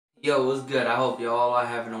Yo, what's good? I hope y'all are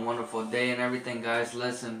having a wonderful day and everything, guys.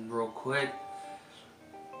 Listen, real quick.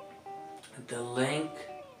 The link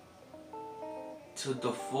to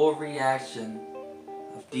the full reaction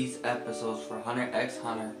of these episodes for Hunter x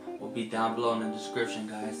Hunter will be down below in the description,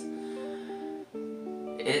 guys.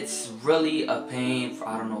 It's really a pain for,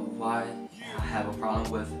 I don't know why I have a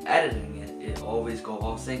problem with editing it. It always go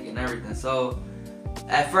off sync and everything. So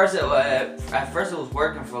at first it was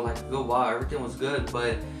working for like a good while. Everything was good,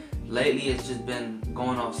 but lately it's just been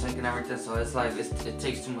going off sync and everything, so it's like it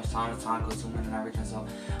takes too much time, it's time consuming and everything. So,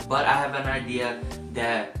 but I have an idea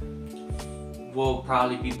that will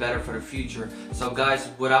probably be better for the future. So guys,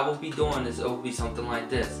 what I will be doing is it will be something like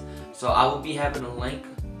this. So I will be having a link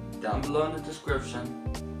down below in the description.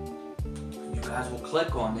 You guys will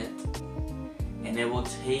click on it and it will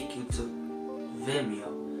take you to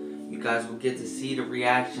Vimeo. You guys will get to see the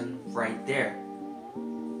reaction right there.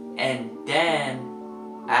 And then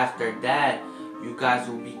after that, you guys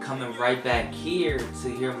will be coming right back here to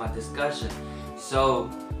hear my discussion. So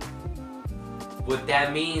what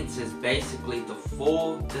that means is basically the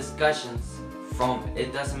full discussions from,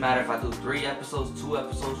 it doesn't matter if I do 3 episodes, 2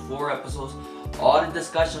 episodes, 4 episodes, all the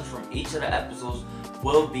discussions from each of the episodes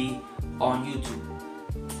will be on YouTube.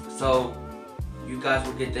 So you guys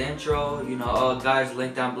will get the intro, guys,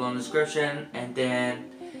 link down below in the description, and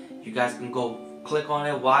then you guys can go click on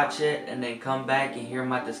it, watch it, and then come back and hear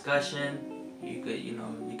my discussion. You could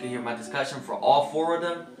hear my discussion for all 4 of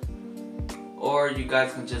them, or you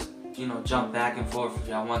guys can just jump back and forth if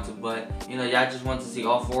y'all want to. But y'all just want to see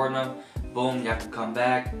all 4 of them. Boom, y'all can come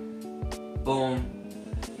back. Boom,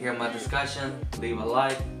 hear my discussion. Leave a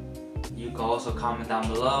like. You can also comment down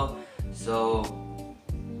below. So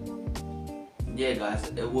yeah,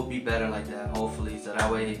 guys, it will be better like that, hopefully, so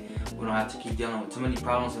that way we don't have to keep dealing with too many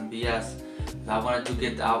problems and BS. I do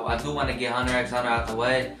want to get Hunter x Hunter out the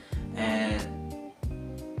way, and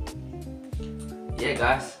yeah,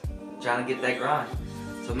 guys, trying to get that grind.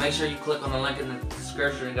 So make sure you click on the link in the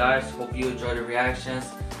description, guys. Hope you enjoy the reactions.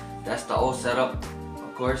 That's the old setup,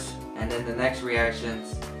 of course, and then the next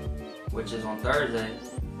reactions, which is on Thursday,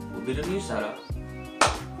 will be the new setup.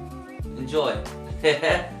 Enjoy.